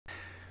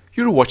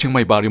You're watching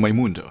My Barrio My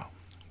Mundo.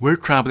 We're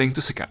traveling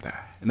to Sagada,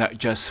 not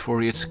just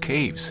for its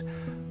caves,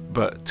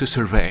 but to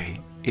survey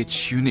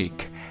its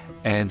unique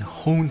and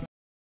haunting.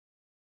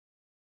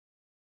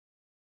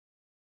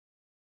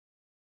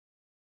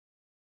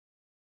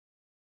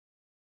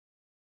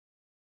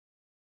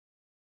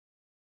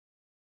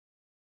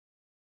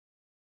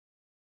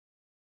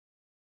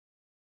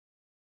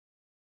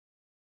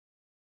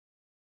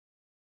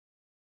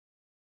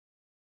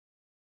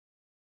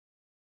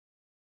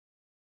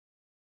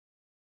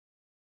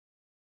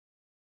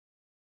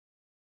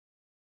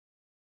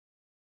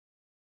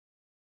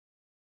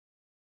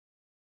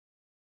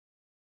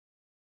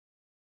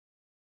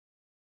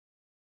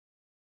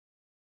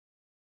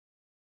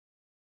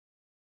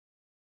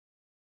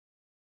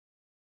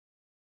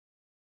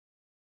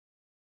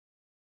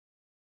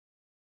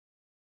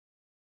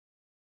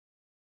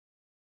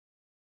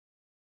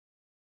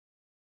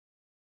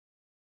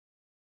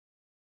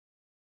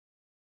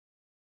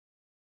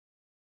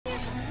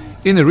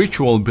 In a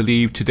ritual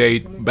believed to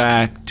date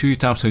back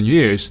 2,000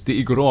 years,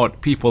 the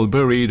Igorot people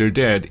bury their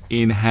dead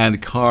in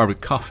hand-carved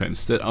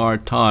coffins that are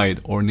tied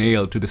or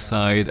nailed to the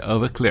side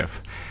of a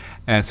cliff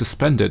and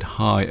suspended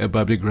high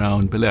above the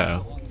ground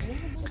below.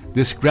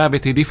 This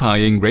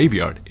gravity-defying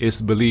graveyard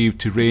is believed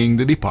to bring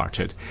the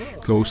departed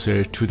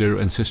closer to their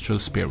ancestral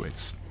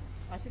spirits.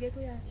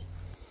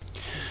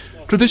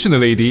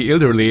 Traditionally, the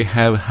elderly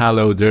have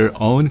hollowed their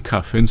own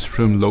coffins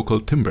from local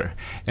timber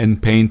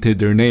and painted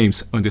their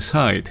names on the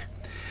side.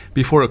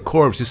 Before a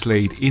corpse is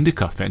laid in the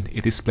coffin,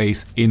 it is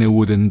placed in a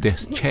wooden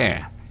death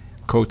chair,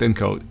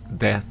 quote-unquote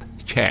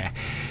death chair,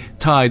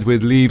 tied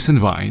with leaves and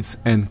vines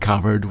and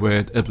covered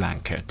with a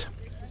blanket.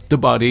 The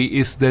body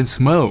is then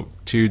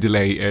smoked to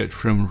delay it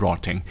from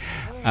rotting,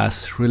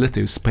 as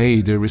relatives pay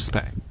their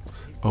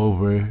respects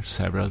over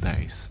several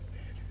days.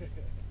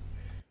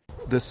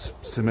 This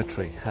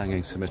cemetery,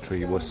 hanging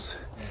cemetery,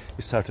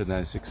 started in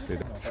 1960.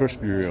 The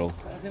first burial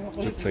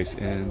took place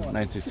in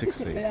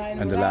 1960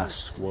 and the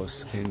last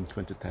was in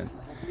 2010.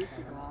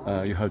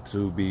 You have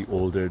to be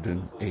older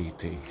than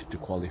 80 to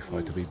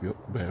qualify to be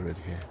buried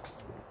here.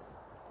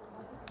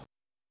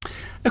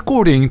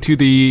 According to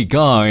the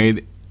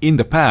guide, in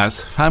the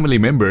past, family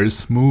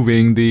members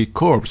moving the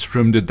corpse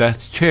from the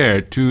death chair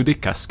to the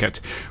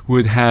casket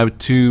would have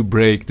to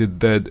break the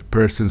dead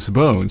person's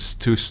bones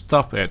to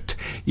stuff it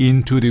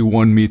into the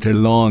 1 meter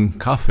long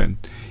coffin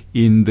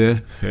in the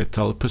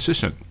fetal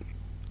position.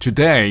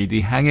 Today,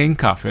 the hanging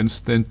coffins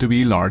tend to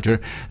be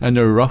larger and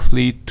are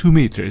roughly 2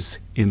 meters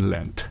in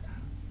length.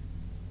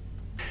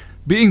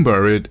 Being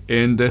buried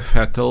in the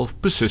fetal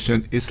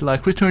position is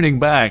like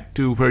returning back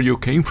to where you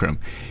came from,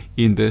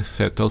 in the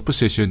fetal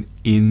position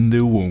in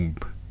the womb,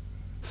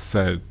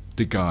 said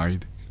the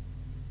guide.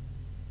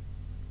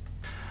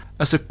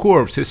 As a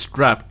corpse is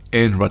wrapped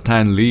in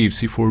rattan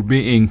leaves before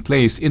being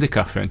placed in the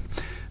coffin,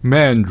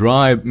 men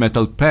drive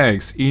metal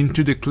pegs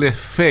into the cliff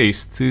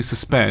face to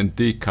suspend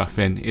the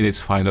coffin in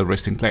its final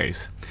resting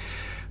place.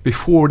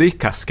 Before the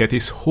casket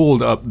is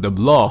hauled up the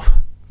bluff,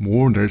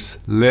 mourners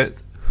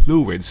let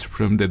fluids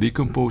from the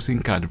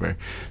decomposing cadaver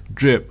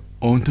drip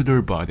onto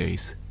their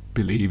bodies,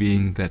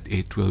 believing that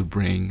it will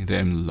bring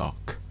them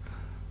luck.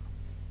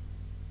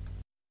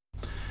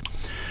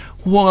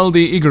 While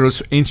the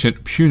Igorots'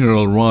 ancient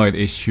funeral rite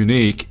is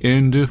unique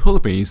in the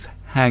Philippines,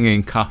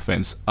 hanging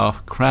coffins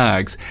of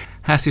crags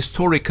has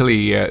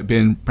historically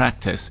been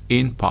practiced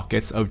in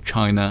pockets of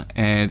China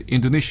and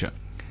Indonesia.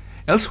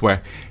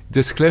 Elsewhere,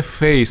 this cliff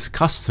face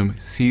custom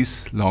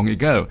ceased long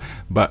ago,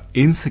 but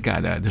in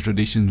Sagada the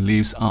tradition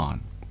lives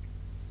on.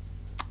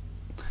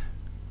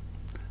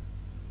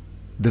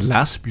 The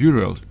last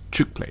burial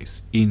took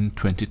place in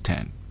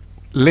 2010.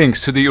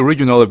 Links to the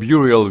original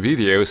burial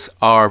videos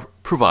are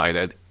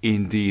provided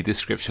in the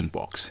description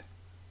box.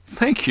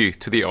 Thank you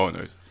to the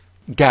owners,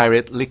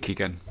 Garrett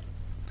Lickigan.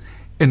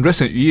 In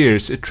recent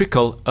years, a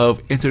trickle of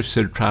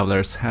interested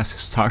travelers has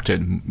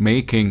started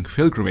making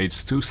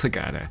pilgrimages to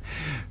Sagada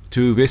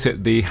to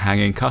visit the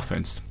hanging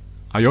coffins.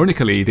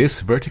 Ironically,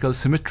 this vertical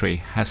cemetery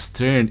has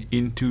turned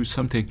into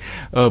something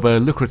of a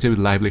lucrative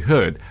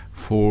livelihood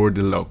for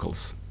the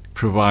locals,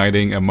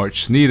 providing a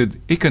much-needed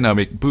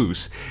economic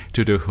boost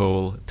to the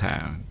whole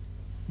town.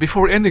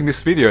 Before ending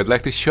this video, I'd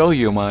like to show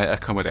you my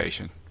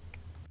accommodation.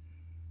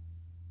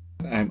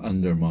 I'm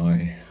under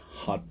my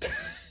hut.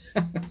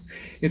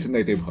 It's a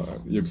native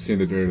hut. You've seen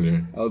it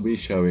earlier. I'll be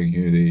showing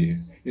you the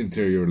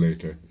interior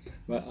later.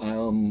 But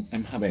I'm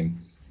having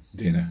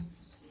dinner.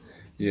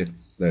 Yeah,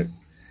 look.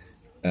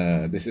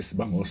 This is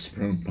bangos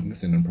from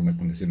Pangasinan, from my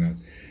Pangasinan,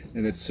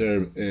 and it's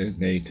served in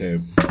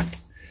native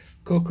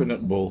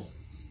coconut bowl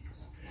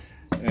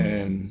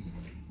and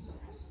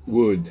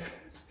wood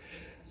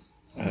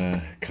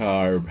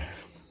carved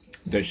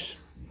dish.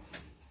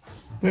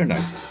 Very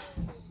nice.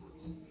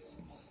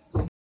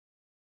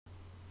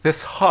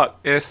 This hut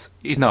is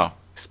enough,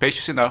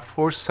 spacious enough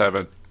for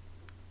 7.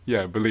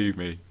 Yeah, believe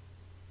me.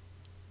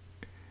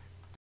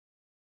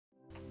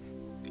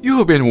 You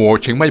have been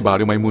watching My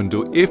Body, My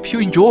Mundo. If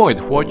you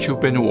enjoyed what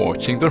you've been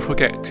watching, don't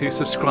forget to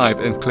subscribe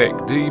and click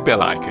the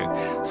bell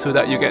icon so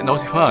that you get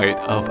notified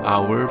of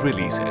our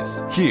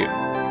releases here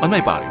on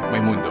My Body, My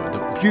Mundo,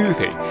 the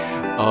beauty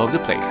of the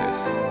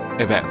places,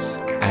 events,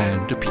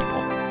 and the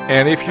people.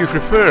 And if you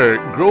prefer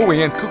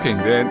growing and cooking,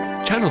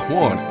 then Channel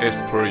 1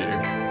 is for you.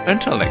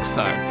 Until next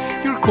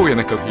time, your Korean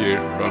uncle here,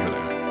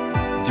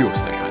 Romelu.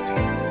 Dios sepa.